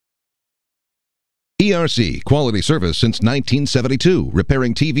ERC, quality service since 1972,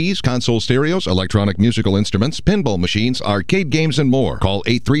 repairing TVs, console stereos, electronic musical instruments, pinball machines, arcade games, and more. Call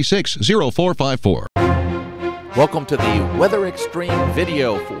 836-0454. Welcome to the Weather Extreme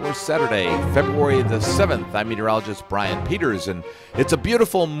video for Saturday, February the 7th. I'm meteorologist Brian Peters, and it's a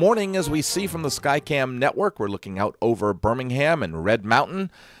beautiful morning as we see from the Skycam network. We're looking out over Birmingham and Red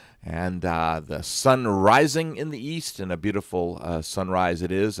Mountain, and the sun rising in the east, and a beautiful sunrise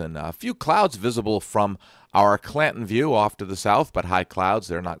it is, and a few clouds visible from our Clanton view off to the south, but high clouds,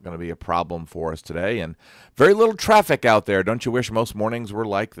 they're not going to be a problem for us today, and very little traffic out there. Don't you wish most mornings were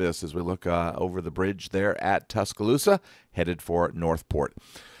like this as we look over the bridge there at Tuscaloosa, headed for Northport.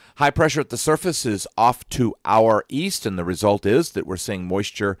 High pressure at the surface is off to our east, and the result is that we're seeing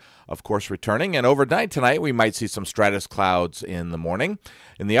moisture, of course, returning. And overnight tonight, we might see some stratus clouds in the morning.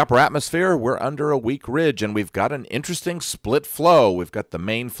 In the upper atmosphere, we're under a weak ridge, and we've got an interesting split flow. We've got the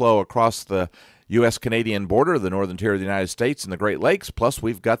main flow across the U.S.-Canadian border, the northern tier of the United States and the Great Lakes, plus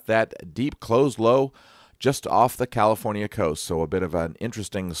we've got that deep closed low just off the California coast, so a bit of an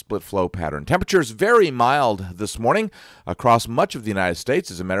interesting split flow pattern. Temperatures very mild this morning across much of the United States.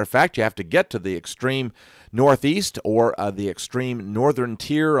 As a matter of fact, you have to get to the extreme northeast or the extreme northern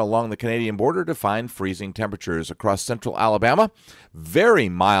tier along the Canadian border to find freezing temperatures. Across central Alabama, very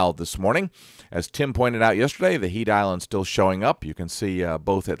mild this morning. As Tim pointed out yesterday, the heat island still showing up. You can see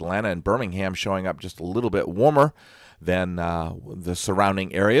both Atlanta and Birmingham showing up just a little bit warmer than the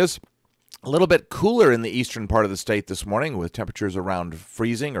surrounding areas. A little bit cooler in the eastern part of the state this morning with temperatures around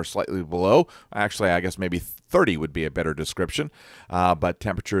freezing or slightly below. Actually, I guess maybe 30 would be a better description, but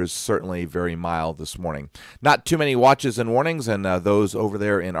temperatures certainly very mild this morning. Not too many watches and warnings, and those over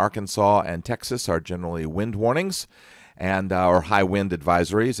there in Arkansas and Texas are generally wind warnings and or high wind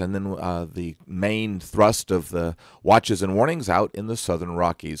advisories, and then the main thrust of the watches and warnings out in the southern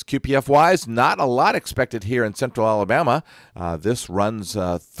Rockies. QPF-wise, not a lot expected here in central Alabama. This runs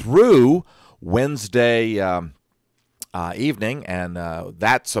through Wednesday evening, and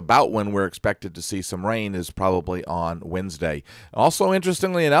that's about when we're expected to see some rain, is probably on Wednesday. Also,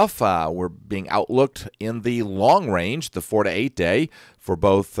 interestingly enough, we're being outlooked in the long range, the 4 to 8 day, for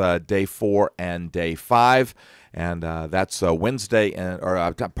both day 4 and day 5. And that's Tuesday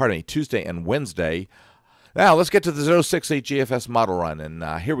and Wednesday. Now, let's get to the 068 GFS model run. And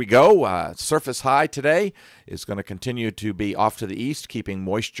here we go. Surface high today is going to continue to be off to the east, keeping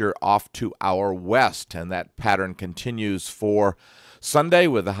moisture off to our west. And that pattern continues for Sunday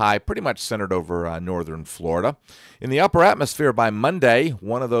with the high pretty much centered over northern Florida. In the upper atmosphere by Monday,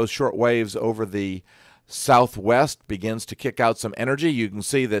 one of those short waves over the southwest begins to kick out some energy. You can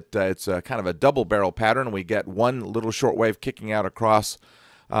see that it's kind of a double barrel pattern. We get one little short wave kicking out across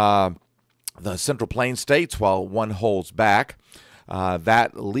the Central Plains states while one holds back.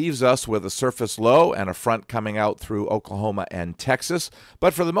 That leaves us with a surface low and a front coming out through Oklahoma and Texas.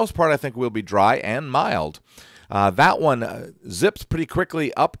 But for the most part, I think we'll be dry and mild. That one zips pretty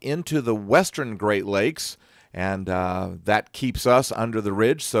quickly up into the western Great Lakes, and that keeps us under the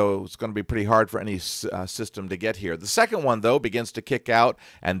ridge, so it's going to be pretty hard for any system to get here. The second one, though, begins to kick out,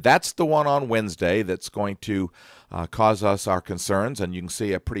 and that's the one on Wednesday that's going to cause us our concerns. And you can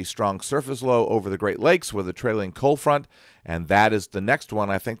see a pretty strong surface low over the Great Lakes with a trailing cold front, and that is the next one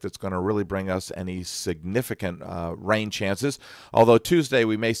I think that's going to really bring us any significant rain chances. Although Tuesday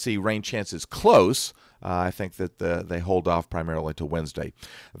we may see rain chances close, I think that they hold off primarily to Wednesday.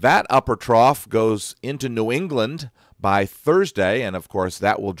 That upper trough goes into New England by Thursday, and of course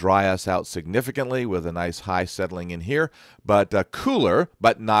that will dry us out significantly with a nice high settling in here, but cooler,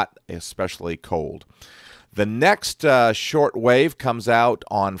 but not especially cold. The next short wave comes out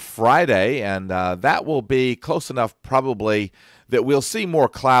on Friday, and that will be close enough probably that we'll see more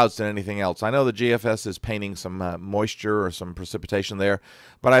clouds than anything else. I know the GFS is painting some moisture or some precipitation there,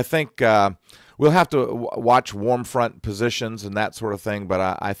 but I think we'll have to watch warm front positions and that sort of thing,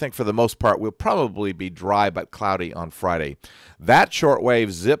 but I think for the most part we'll probably be dry but cloudy on Friday. That short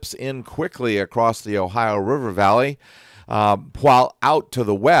wave zips in quickly across the Ohio River Valley, while out to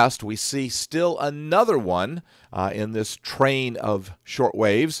the west we see still another one in this train of short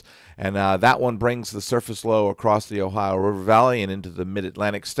waves, and that one brings the surface low across the Ohio River Valley and into the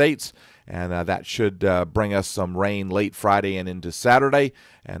mid-Atlantic states, and that should bring us some rain late Friday and into Saturday,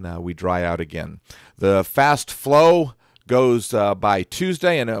 and we dry out again. The fast flow goes by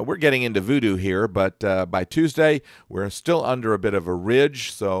Tuesday, and we're getting into voodoo here, but by Tuesday we're still under a bit of a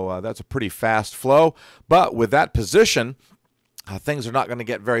ridge, so that's a pretty fast flow. But with that position, things are not going to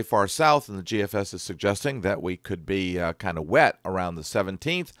get very far south, and the GFS is suggesting that we could be kind of wet around the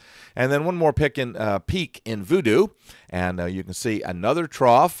 17th. And then one more peak in voodoo, and you can see another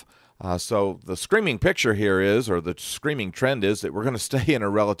trough So the screaming picture here is, or the screaming trend is, that we're going to stay in a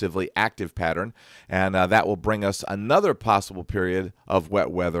relatively active pattern, and that will bring us another possible period of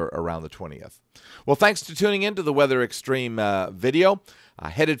wet weather around the 20th. Well, thanks for tuning in to the Weather Extreme video.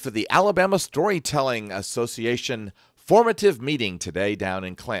 Headed for the Alabama Storytelling Association formative meeting today down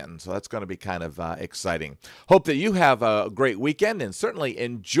in Clanton. So that's going to be kind of exciting. Hope that you have a great weekend and certainly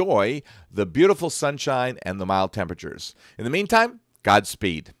enjoy the beautiful sunshine and the mild temperatures. In the meantime,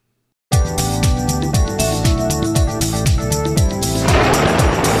 Godspeed.